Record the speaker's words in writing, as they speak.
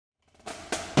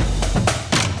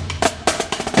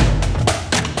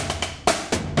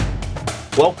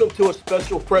Welcome to a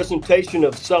special presentation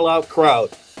of Sellout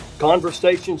Crowd,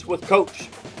 Conversations with Coach.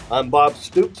 I'm Bob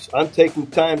Stoops. I'm taking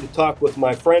time to talk with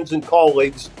my friends and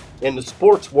colleagues in the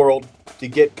sports world to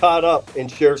get caught up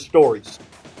and share stories.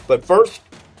 But first,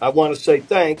 I want to say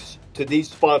thanks to these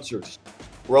sponsors,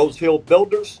 Rose Hill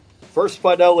Builders, First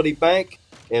Fidelity Bank,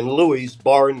 and Louis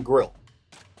Bar and Grill.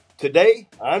 Today,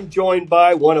 I'm joined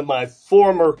by one of my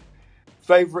former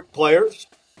favorite players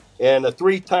and a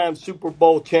three-time Super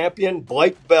Bowl champion,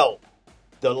 Blake Bell,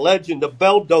 the legend, the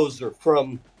Belldozer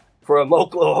from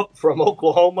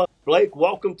Oklahoma. Blake,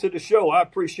 welcome to the show. I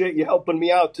appreciate you helping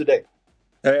me out today.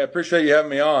 Hey, I appreciate you having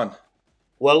me on.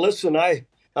 Well, listen,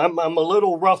 I'm a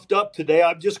little roughed up today.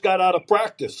 I've just got out of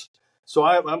practice, so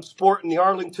I'm sporting the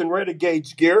Arlington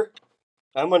Renegades gear.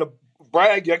 I'm going to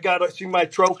brag. I got to see my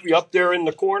trophy up there in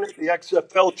the corner, the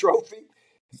XFL trophy.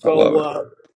 I love So, it.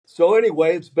 so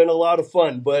anyway, it's been a lot of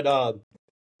fun. But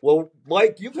well,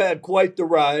 Mike, you've had quite the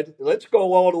ride. Let's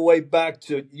go all the way back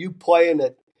to you playing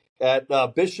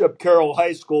at Bishop Carroll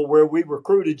High School, where we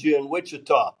recruited you in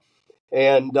Wichita,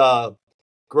 and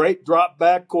great drop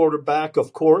back quarterback,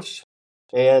 of course,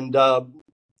 and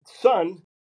son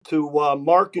to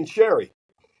Mark and Sherry.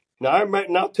 Now I might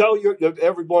now tell you,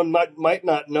 everyone might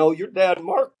not know your dad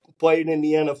Mark played in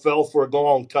the NFL for a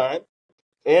long time,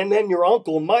 and then your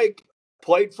uncle Mike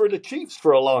played for the Chiefs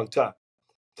for a long time.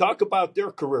 Talk about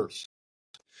their careers.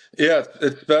 Yeah,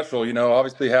 it's special.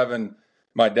 Obviously having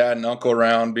my dad and uncle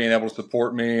around, being able to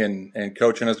support me and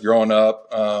coaching us growing up.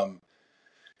 I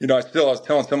was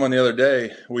telling someone the other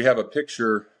day, we have a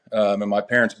picture in my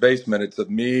parents' basement. It's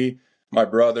of me, my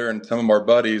brother, and some of our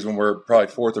buddies when we're probably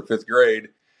fourth or fifth grade.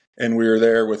 And we were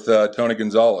there with Tony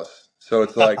Gonzalez. So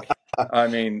it's like, I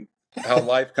mean, how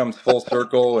life comes full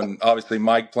circle. And obviously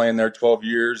Mike playing there 12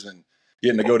 years and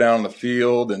getting to go down on the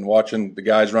field and watching the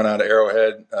guys run out of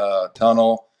Arrowhead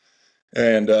Tunnel.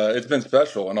 And it's been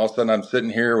special. And all of a sudden I'm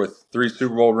sitting here with 3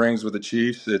 Super Bowl rings with the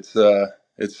Chiefs. It's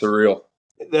surreal.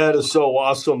 That is so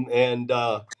awesome. And,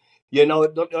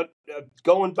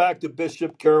 going back to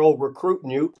Bishop Carroll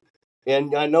recruiting you,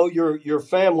 and I know your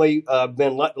family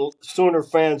been Sooner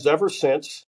fans ever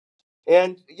since.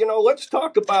 And, let's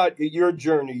talk about your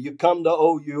journey. You come to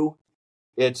OU.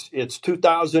 It's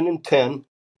 2010,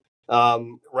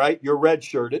 right? You're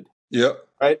redshirted, Yep.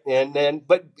 right? And then,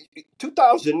 but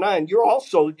 2009, you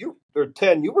or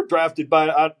 10, you were drafted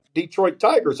by Detroit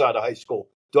Tigers out of high school.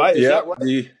 Is that Yep. right?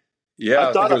 I I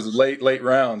think thought it was late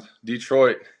rounds.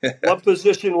 Detroit. What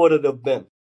position would it have been?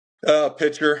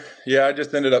 Pitcher. Yeah, I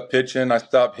just ended up pitching. I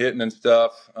stopped hitting and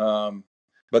stuff.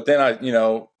 But then I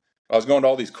was going to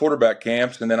all these quarterback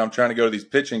camps, and then I'm trying to go to these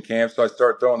pitching camps. So I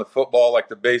started throwing the football like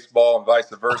the baseball, and vice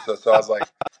versa. So I was like,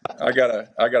 I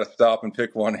gotta stop and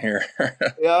pick one here.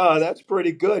 Yeah, that's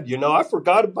pretty good. I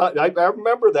forgot about. I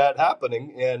remember that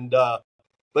happening. And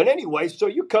but anyway, so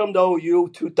you come to OU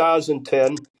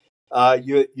 2010.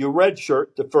 You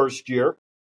redshirt the first year.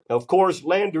 Of course,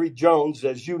 Landry Jones,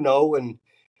 as you know, and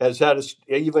has had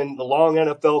even a long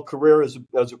NFL career as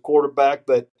a quarterback,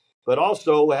 but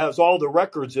also has all the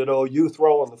records at OU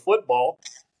throwing the football.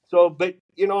 So, but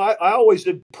I always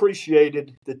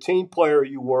appreciated the team player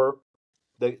you were,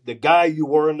 the guy you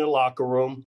were in the locker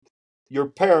room. Your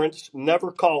parents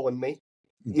never calling me,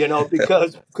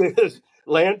 because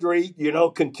Landry,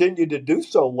 continued to do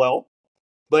so well.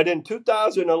 But in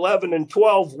 2011 and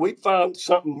 12, we found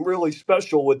something really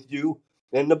special with you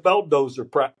in the Belldozer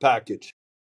package.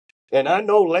 And I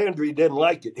know Landry didn't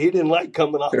like it. He didn't like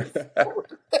coming off the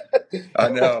field. I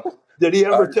know. Did he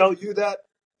I, ever tell you that?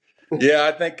 Yeah,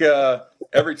 I think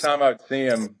every time I'd see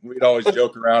him, we'd always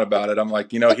joke around about it. I'm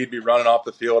like, he'd be running off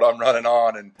the field, I'm running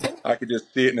on, and I could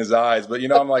just see it in his eyes. But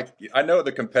I'm like, I know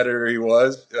the competitor he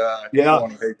was. He didn't Yeah.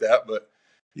 want to hate that, but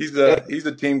he's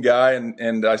a team guy,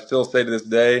 and I still say to this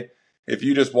day, if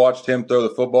you just watched him throw the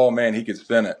football, man, he could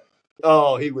spin it.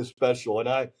 Oh, he was special, and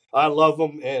I love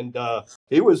him. And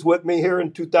he was with me here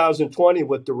in 2020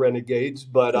 with the Renegades.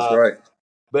 But That's right.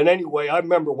 but anyway, I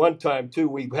remember one time too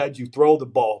we had you throw the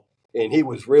ball, and he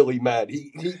was really mad.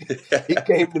 He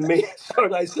came to me,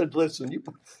 and I said, "Listen, you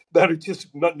better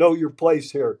just know your place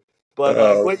here."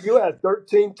 uh, But you had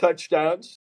 13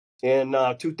 touchdowns in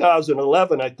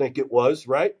 2011, I think it was,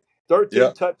 right? 13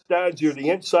 yeah. touchdowns. You're the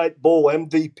Insight Bowl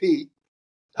MVP.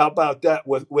 How about that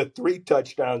with 3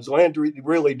 touchdowns? Landry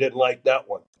really didn't like that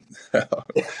one.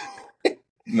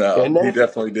 No, And he then,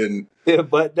 definitely didn't. yeah,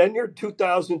 but then you're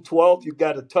 2012. You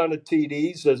got a ton of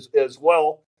TDs as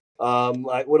well.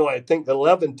 What do I think?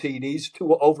 11 TDs,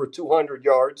 over 200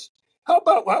 yards. How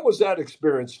was that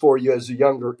experience for you as a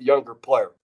younger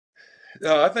player?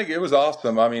 I think it was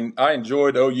awesome. I mean, I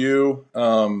enjoyed OU.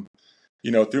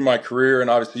 through my career, and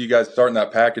obviously you guys starting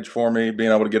that package for me,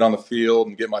 being able to get on the field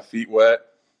and get my feet wet.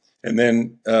 And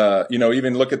then,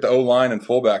 even look at the O line and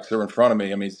fullbacks that are in front of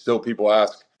me. I mean, still people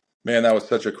ask, man, that was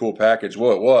such a cool package.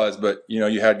 Well, it was, but,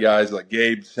 you had guys like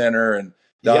Gabe Center and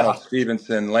Yeah, Donald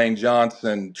Stevenson, Lane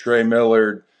Johnson, Trey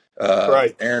Millard,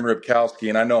 right. Aaron Ripkowski.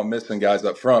 And I know I'm missing guys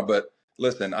up front, but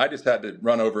listen, I just had to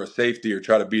run over a safety or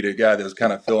try to beat a guy that was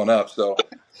kind of filling up. So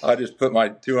I just put my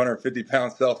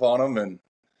 250-pound self on him, and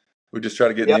we just try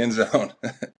to get in Yeah. the end zone.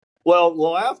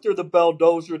 Well, after the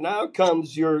Belldozer, now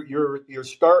comes your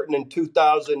starting in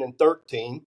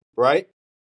 2013, right?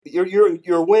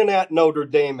 Your win at Notre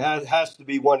Dame has to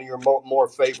be one of your more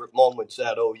favorite moments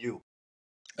at OU.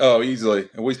 Oh, easily.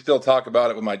 And we still talk about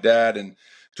it with my dad, and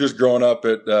just growing up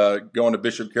at going to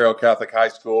Bishop Carroll Catholic High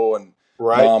School, and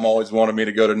Right? mom always wanted me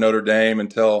to go to Notre Dame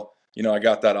until, I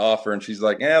got that offer, and she's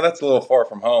like, yeah, that's a little far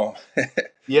from home.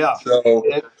 Yeah. So,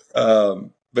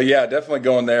 And, but yeah, definitely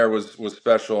going there was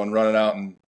special, and running out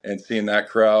and seeing that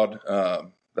crowd.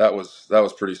 That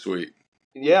was pretty sweet.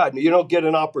 yeah, you don't get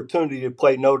an opportunity to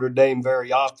play Notre Dame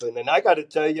very often. And I got to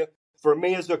tell you, for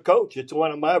me as a coach, it's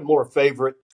one of my more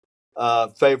favorite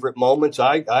moments.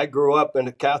 I grew up in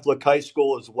a Catholic high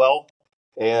school as well,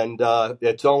 and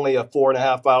it's only a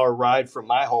 4.5 hour ride from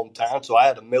my hometown, so I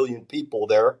had 1 million people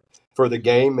there for the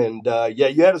game. And yeah,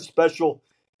 you had a special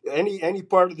any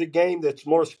part of the game that's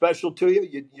more special to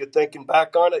you. You're thinking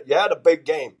back on it. You had a big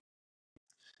game.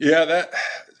 Yeah,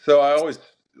 so I always,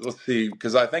 let's see,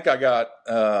 because I think I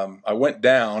went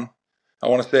down. I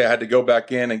want to say I had to go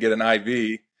back in and get an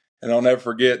IV, and I'll never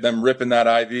forget them ripping that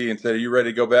IV and said, "Are you ready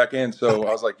to go back in?" So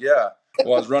I was like, "Yeah."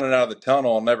 Well, I was running out of the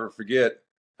tunnel. I'll never forget.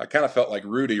 I kind of felt like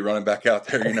Rudy running back out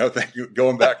there,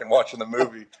 going back and watching the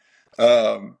movie.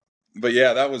 But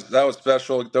yeah, that was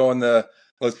special. Throwing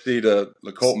let's see, the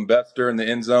Colton Bester in the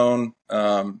end zone.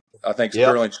 I think Yep.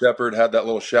 Sterling Shepard had that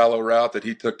little shallow route that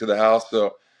he took to the house.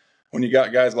 So when you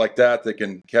got guys like that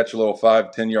can catch a little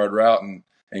 5-10 yard route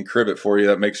and crib it for you,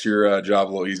 that makes your job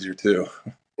a little easier too.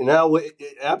 Now,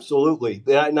 absolutely.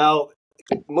 Now,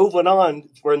 moving on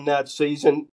from that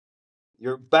season,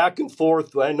 you're back and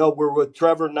forth. I know we're with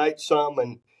Trevor Knight some,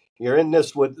 and you're in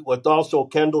this with also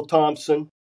Kendall Thompson.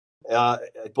 I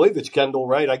believe it's Kendall,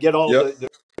 right? I get all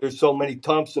Yep. there's so many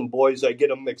Thompson boys, I get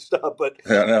them mixed up.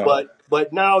 Yeah, no.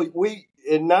 But now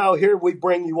here we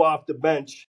bring you off the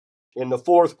bench in the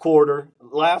fourth quarter,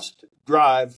 last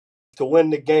drive to win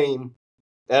the game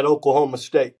at Oklahoma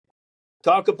State.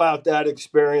 Talk about that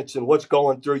experience and what's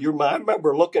going through your mind. I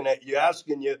remember looking at you,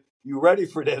 asking you ready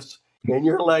for this? And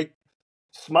you're like,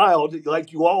 smiled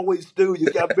like you always do.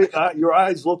 You got your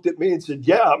eyes looked at me and said,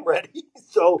 yeah, I'm ready.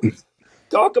 So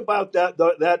talk about that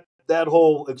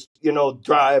whole,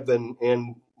 drive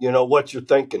and what you're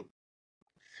thinking.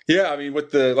 Yeah, I mean,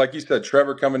 with like you said,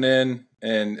 Trevor coming in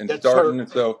and That's hurt. starting, and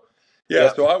so yeah,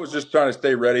 Yeah. so I was just trying to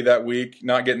stay ready that week,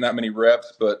 not getting that many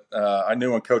reps, but I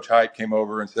knew when Coach Hype came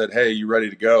over and said, "Hey, you ready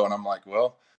to go?" And I'm like,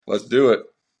 "Well, let's do it."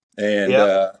 And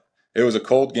Yeah. it was a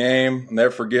cold game. I'll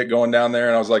never forget going down there,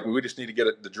 and I was like, "We just need to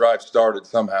get the drive started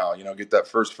somehow, get that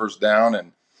first down."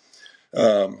 And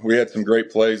we had some great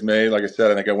plays made. Like I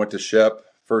said, I think I went to Shep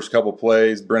first couple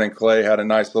plays. Brennan Clay had a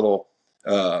nice little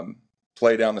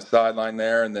play down the sideline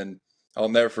there, and then I'll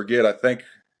never forget. I think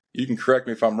you can correct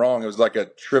me if I'm wrong. It was like a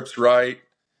trips right.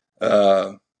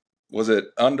 Uh, was it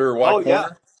under Oh, wide yeah.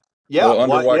 corner? A Yeah. little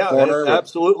under Why? wide Yeah, corner with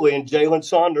absolutely. And Jalen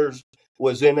Saunders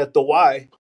was in at the Y.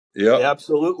 yep.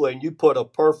 Absolutely. And you put a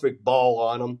perfect ball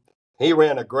on him. He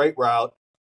ran a great route.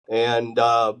 And,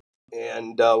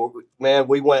 man,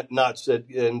 we went nuts.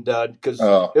 And because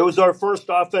Oh, it was our first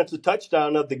offensive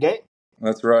touchdown of the game.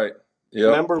 that's right. Yep.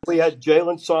 Remember, we had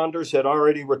Jalen Saunders had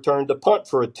already returned a punt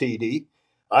for a TD.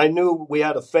 I knew we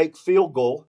had a fake field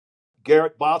goal.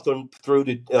 Garrett Botham threw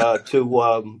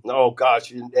oh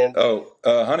gosh, and Oh,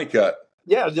 Honeycutt.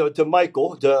 yeah, to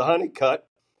Michael, to Honeycutt.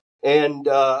 And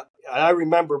I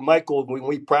remember Michael when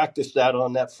we practiced that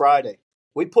on that Friday.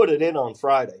 We put it in on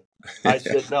Friday. I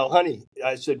said, "No, honey,"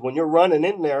 I said, "when you're running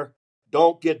in there,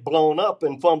 don't get blown up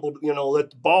and fumbled.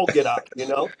 Let the ball get out.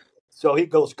 So he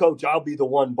goes, "Coach, I'll be the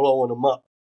one blowing him up."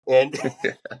 And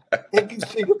and you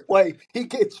see the play, he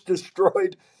gets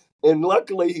destroyed. And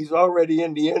luckily, he's already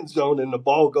in the end zone, and the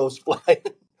ball goes flying.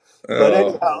 But Oh,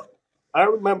 anyhow, I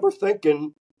remember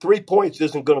thinking 3 points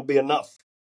isn't going to be enough.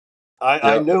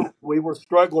 I yep. knew we were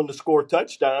struggling to score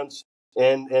touchdowns,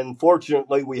 and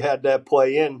fortunately we had that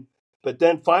play in. But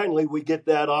then finally we get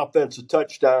that offensive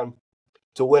touchdown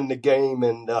to win the game,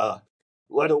 and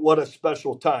what a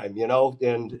special time,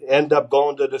 and end up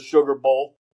going to the Sugar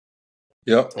Bowl.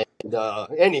 Yep. And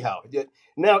anyhow,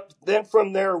 now then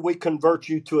from there we convert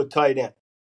you to a tight end.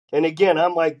 And again,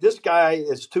 I'm like, this guy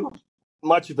is too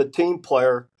much of a team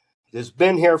player. Has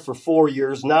been here for 4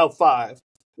 years, now 5.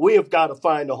 We have got to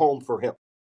find a home for him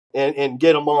and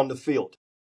get him on the field.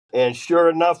 And sure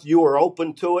enough, you were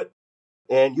open to it,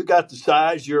 and you got the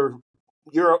size. You're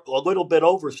a little bit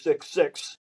over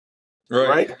 6'6", Right.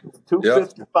 right? Yeah.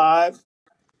 255.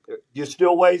 You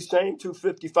still weigh same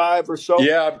 255 or so?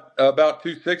 Yeah. About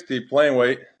 260 playing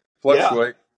weight, Yeah,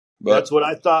 fluctuate. that's But what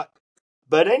I thought.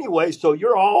 But anyway, so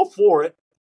you're all for it.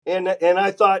 And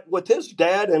I thought with his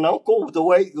dad and uncle, the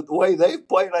way they've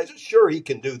played, I said, sure, he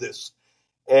can do this.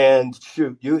 And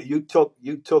shoot, you took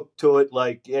to it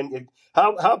like. And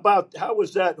how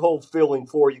was that whole feeling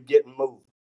for you getting moved?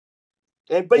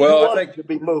 But you well, I think wanted to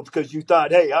be moved because you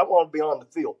thought, hey, I want to be on the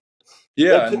field. In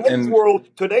yeah,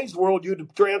 today's world, you'd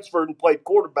have transferred and played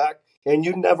quarterback, and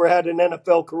you never had an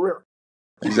NFL career.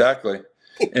 exactly.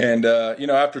 And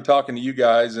after talking to you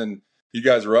guys and you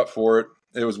guys were up for it,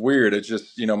 it was weird. It's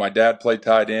just my dad played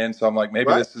tight end, so I'm like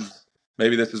Right?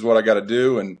 maybe this is what I got to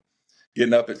do. And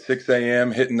getting up at 6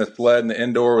 a.m., hitting the sled in the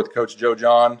indoor with Coach Joe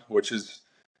John, which is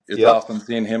it's Yep. awesome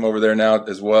seeing him over there now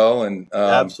as well. And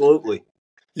Absolutely.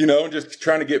 just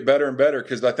trying to get better and better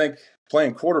because I think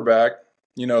playing quarterback,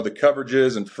 the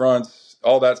coverages and fronts,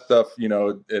 all that stuff,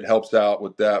 it helps out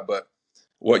with that. But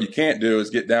what you can't do is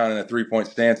get down in a 3-point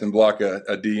stance and block a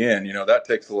DN. That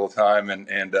takes a little time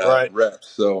and Right. reps.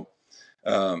 So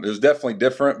it was definitely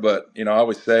different. But, I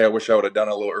always say I wish I would have done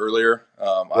it a little earlier.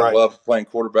 I Right. loved playing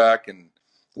quarterback and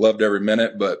loved every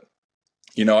minute. But,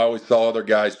 I always saw other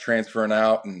guys transferring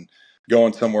out and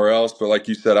going somewhere else. But like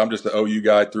you said, I'm just an OU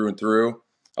guy through and through.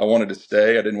 I wanted to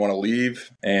stay. I didn't want to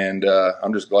leave. And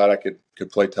I'm just glad I could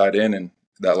play tight end in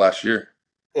that last year.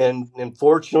 And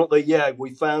fortunately, yeah,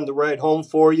 we found the right home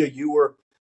for you. You were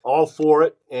all for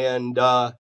it, and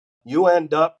you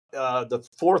end up the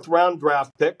 4th round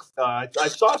draft pick. I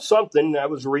saw something. I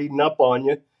was reading up on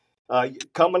you.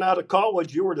 Coming out of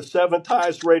college, you were the 7th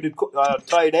highest rated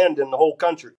tight end in the whole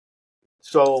country.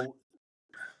 So,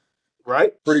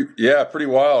 right? Pretty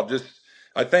wild. Just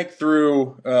I think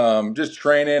through just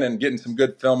training and getting some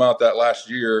good film out that last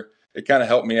year, it kind of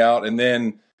helped me out. And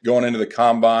then going into the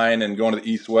combine and going to the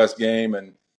East-West game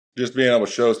and just being able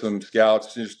to show some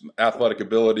scouts just athletic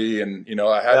ability. And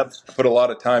I Yep. put a lot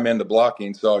of time into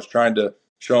blocking, so I was trying to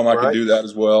show them I could Right. do that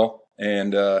as well.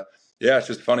 And it's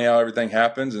just funny how everything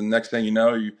happens. And next thing you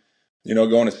know,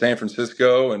 going to San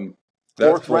Francisco, and that's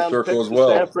Fourth full round circle pick as to San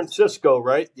well. Francisco,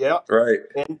 right? Yeah. Right.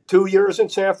 And 2 years in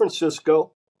San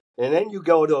Francisco. And then you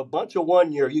go to a bunch of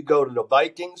 1 year. You go to the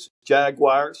Vikings,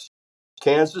 Jaguars,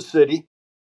 Kansas City.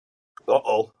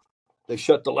 Uh-oh. They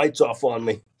shut the lights off on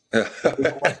me.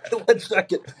 1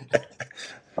 second.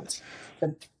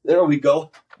 There we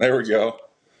go. There we go.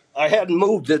 I hadn't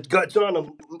moved. It's on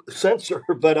a sensor.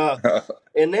 But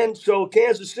and then so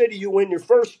Kansas City, you win your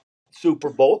first Super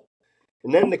Bowl.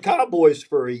 And then the Cowboys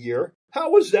for a year. How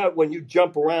was that when you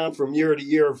jump around from year to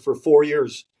year for 4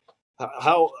 years?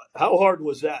 How hard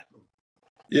was that?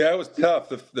 Yeah, it was tough.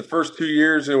 The first 2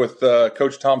 years with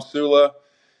Coach Tom Sula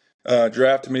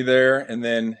drafted me there, and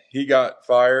then he got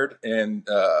fired, and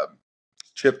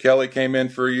Chip Kelly came in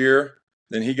for a year.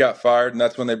 Then he got fired, and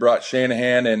that's when they brought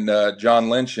Shanahan and John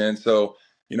Lynch in. So,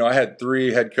 I had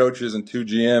 3 head coaches and 2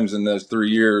 GMs in those 3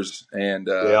 years. And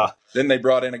Yeah. then they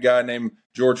brought in a guy named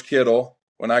George Kittle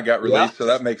when I got Yeah. released. So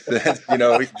that makes sense.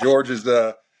 George is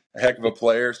a heck of a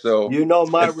player. So, You know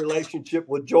my relationship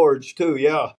with George too.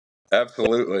 Yeah.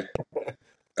 absolutely.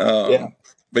 Yeah.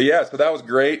 But yeah, so that was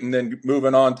great. And then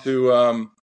moving on to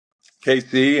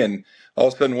KC, and all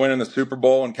of a sudden winning the Super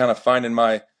Bowl and kind of finding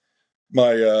my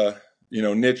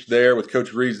niche there with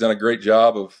Coach Reed's done a great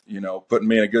job of putting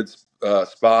me in a good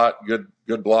spot,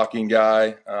 good blocking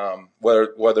guy.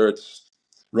 Whether it's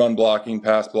run blocking,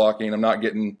 pass blocking, I'm not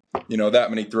getting that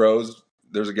many throws.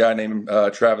 There's a guy named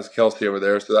Travis Kelce over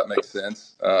there, so that makes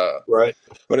sense. Right.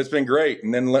 But it's been great.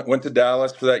 And then went to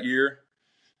Dallas for that year,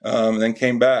 and then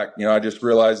came back. I just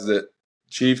realized that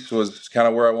Chiefs was kind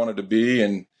of where I wanted to be,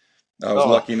 and I was Oh,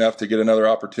 lucky enough to get another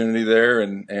opportunity there,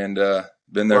 and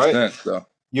been there right. since. So.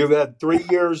 You've had 3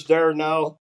 years there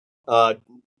now. Uh,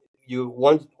 you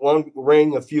one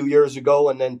ring a few years ago,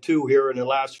 and then 2 here in the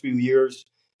last few years.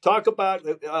 Talk about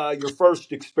your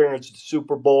first experience at the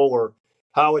Super Bowl, or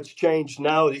how it's changed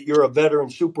now that you're a veteran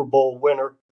Super Bowl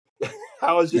winner.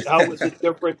 How is it? How was it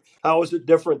different? How was it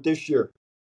different this year?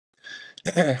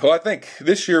 Well, I think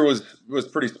this year was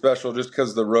pretty special just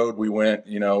because of the road we went.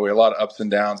 We had a lot of ups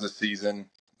and downs this season.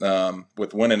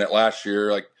 With winning it last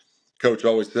year, like Coach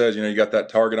always says, you got that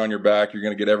target on your back. You're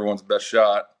going to get everyone's best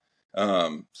shot.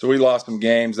 So we lost some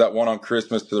games. That one on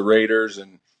Christmas to the Raiders,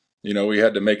 and we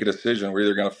had to make a decision. We're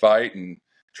either going to fight and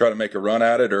try to make a run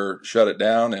at it or shut it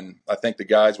down. And I think the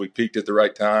guys, we peaked at the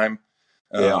right time.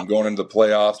 Yeah, Going into the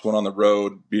playoffs, went on the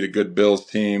road, beat a good Bills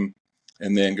team,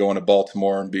 and then going to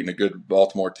Baltimore and beating a good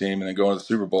Baltimore team, and then going to the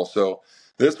Super Bowl. So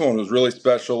this one was really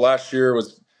special. Last year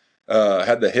was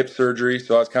had the hip surgery,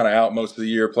 so I was kind of out most of the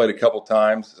year. Played a couple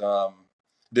times,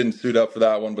 didn't suit up for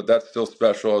that one, but that's still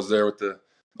special. I was there with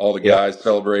all the yeah, guys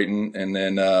celebrating, and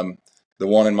then the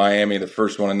one in Miami, the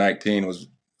first one in 19, was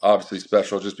obviously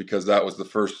special just because that was the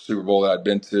first Super Bowl that I'd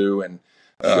been to, and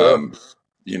sure, um,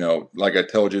 like I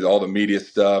told you, all the media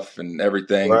stuff and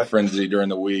everything, the right. frenzy during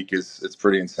the week it's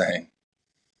pretty insane.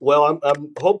 Well,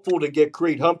 I'm hopeful to get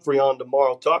Creed Humphrey on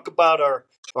tomorrow. Talk about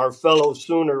our fellow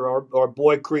Sooner, our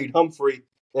boy Creed Humphrey,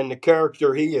 and the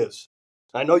character he is.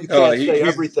 I know you Oh, can't say he's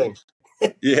everything.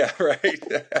 yeah, right.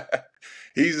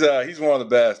 He's one of the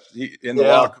best. In the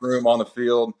Yeah, locker room, on the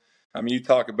field. I mean, you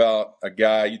talk about a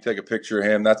guy. You take a picture of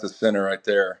him. That's a center right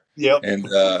there. yep, And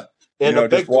and a just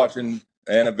big one. watching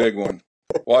and a big one,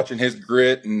 watching his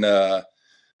grit and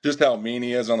just how mean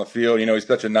he is on the field. He's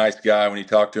such a nice guy when you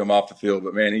talk to him off the field.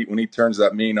 But man, when he turns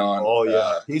that mean on, Oh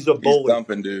yeah, he's a he's bully.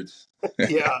 thumping dudes.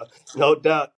 Yeah, no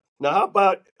doubt. Now, how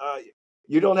about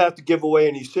you don't have to give away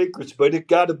any secrets, but it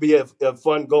got to be a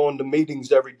fun going to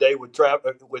meetings every day with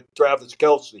Travis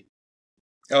Kelsey.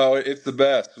 Oh, it's the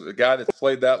best. The guy that's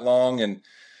played that long, and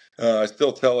I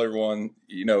still tell everyone,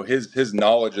 his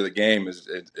knowledge of the game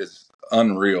is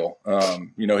unreal.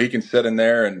 He can sit in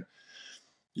there and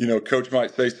coach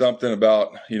might say something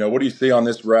about, what do you see on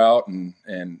this route, and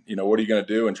what are you going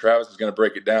to do? And Travis is going to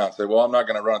break it down. Say, well, I'm not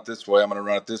going to run it this way. I'm going to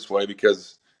run it this way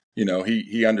because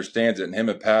he understands it. And him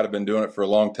and Pat have been doing it for a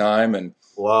long time, and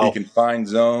he Wow. can find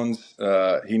zones.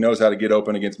 He knows how to get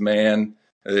open against man.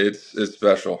 It's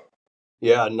special.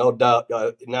 Yeah, no doubt.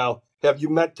 Now, have you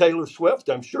met Taylor Swift?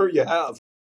 I'm sure you have.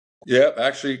 Yep,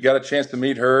 actually got a chance to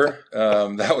meet her.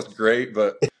 That was great,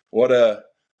 but what a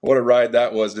what a ride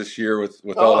that was this year with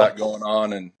all Oh, that going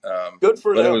on, and good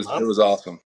for but it them. was it was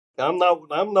awesome. I'm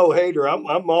no hater. I'm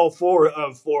all for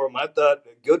him. I thought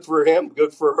good for him,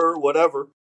 good for her, whatever.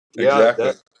 Yeah,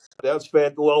 Exactly. that's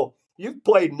bad. Well, you've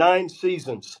played 9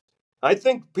 seasons. I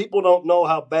think people don't know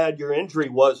how bad your injury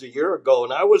was a year ago,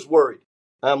 and I was worried.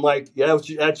 I'm like, yeah,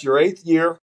 that's your 8th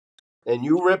year, and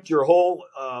you ripped your whole.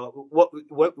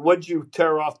 What'd you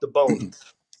tear off the bone?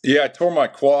 Yeah, I tore my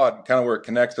quad, kind of where it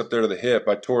connects up there to the hip.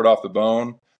 I tore it off the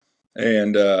bone,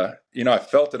 and I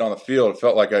felt it on the field. It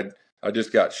felt like I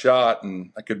just got shot,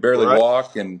 and I could barely Right,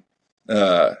 walk, and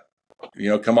uh,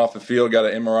 come off the field, got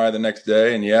an MRI the next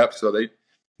day, and yep. So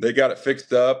they got it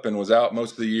fixed up and was out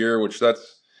most of the year, which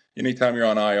that's anytime you're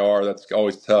on IR, that's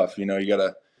always tough. You got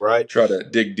to right. try to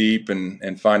dig deep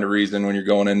and find a reason when you're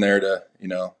going in there to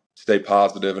stay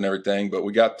positive and everything. But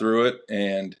we got through it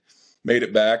and made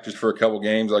it back just for a couple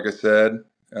games, like I said.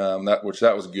 That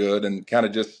was good and it kind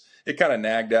of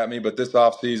nagged at me. But this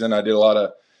off season, I did a lot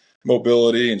of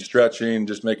mobility and stretching,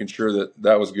 just making sure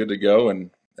that was good to go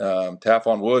and tap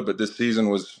on wood. But this season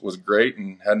was great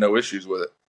and had no issues with it.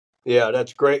 Yeah,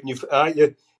 that's great. And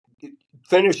you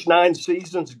finished 9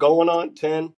 seasons, going on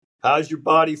 10. How's your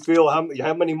body feel?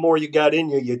 How many more you got in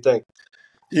you? You think?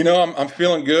 I'm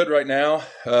feeling good right now.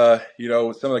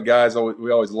 Some of the guys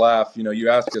we always laugh. You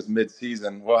ask us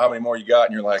mid-season, well, how many more you got,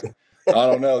 and you're like, I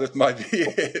don't know, this might be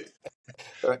it.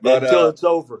 But Until it's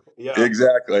over. Yeah.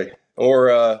 exactly,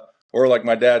 or like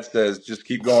my dad says, just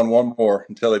keep going one more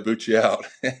until they boot you out.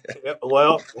 Yeah,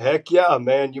 well, heck yeah,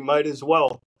 man. You might as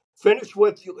well finish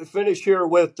here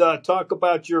with talk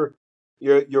about your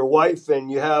wife,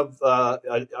 and you have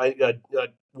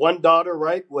one daughter,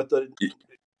 right? Go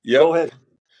Yep. ahead.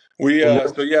 We And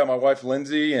so yeah, my wife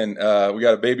Lindsay, and we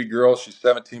got a baby girl. She's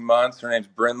 17 months. Her name's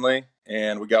Brinley,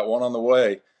 and we got one on the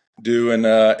way, due in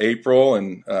April.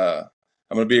 And I'm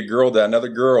gonna be a girl dad, another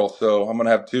girl. So I'm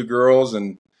gonna have two girls,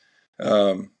 and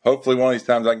hopefully one of these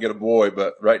times I can get a boy.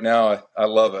 But right now, I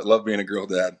love it. Love being a girl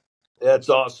dad. that's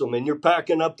awesome. And you're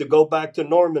packing up to go back to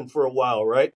Norman for a while,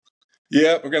 right?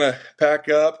 Yeah, we're gonna pack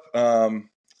up.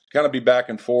 Kind of be back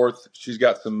and forth. She's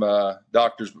got some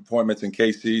doctor's appointments in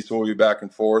KC, so we'll be back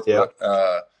and forth. Yeah.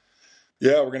 But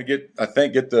yeah, we're gonna get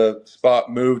the spot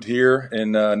moved here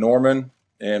in Norman,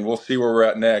 and we'll see where we're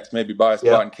at next. Maybe buy a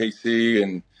Yeah. spot in KC,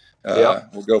 and Yeah.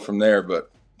 we'll go from there.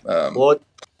 But Well,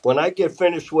 when I get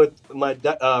finished with my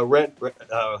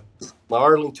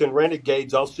Arlington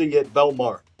Renegades, I'll see you at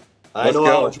Belmar. I let's know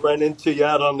I go. was running into you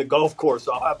out on the golf course.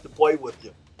 I'll have to play with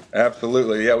you.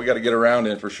 Absolutely, yeah, we got to get around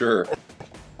in for sure.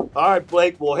 All right,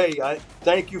 Blake. Well, hey, I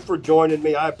thank you for joining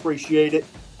me. I appreciate it.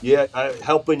 Yeah,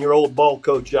 helping your old ball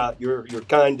coach out. You're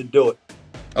kind to do it.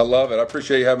 I love it. I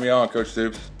appreciate you having me on, Coach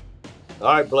Stoops.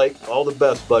 All right, Blake. All the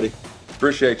best, buddy.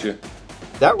 Appreciate you.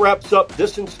 That wraps up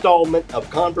this installment of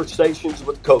Conversations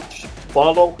with Coach.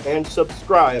 Follow and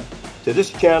subscribe to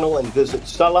this channel and visit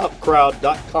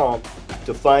selloutcrowd.com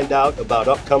to find out about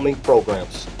upcoming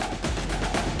programs.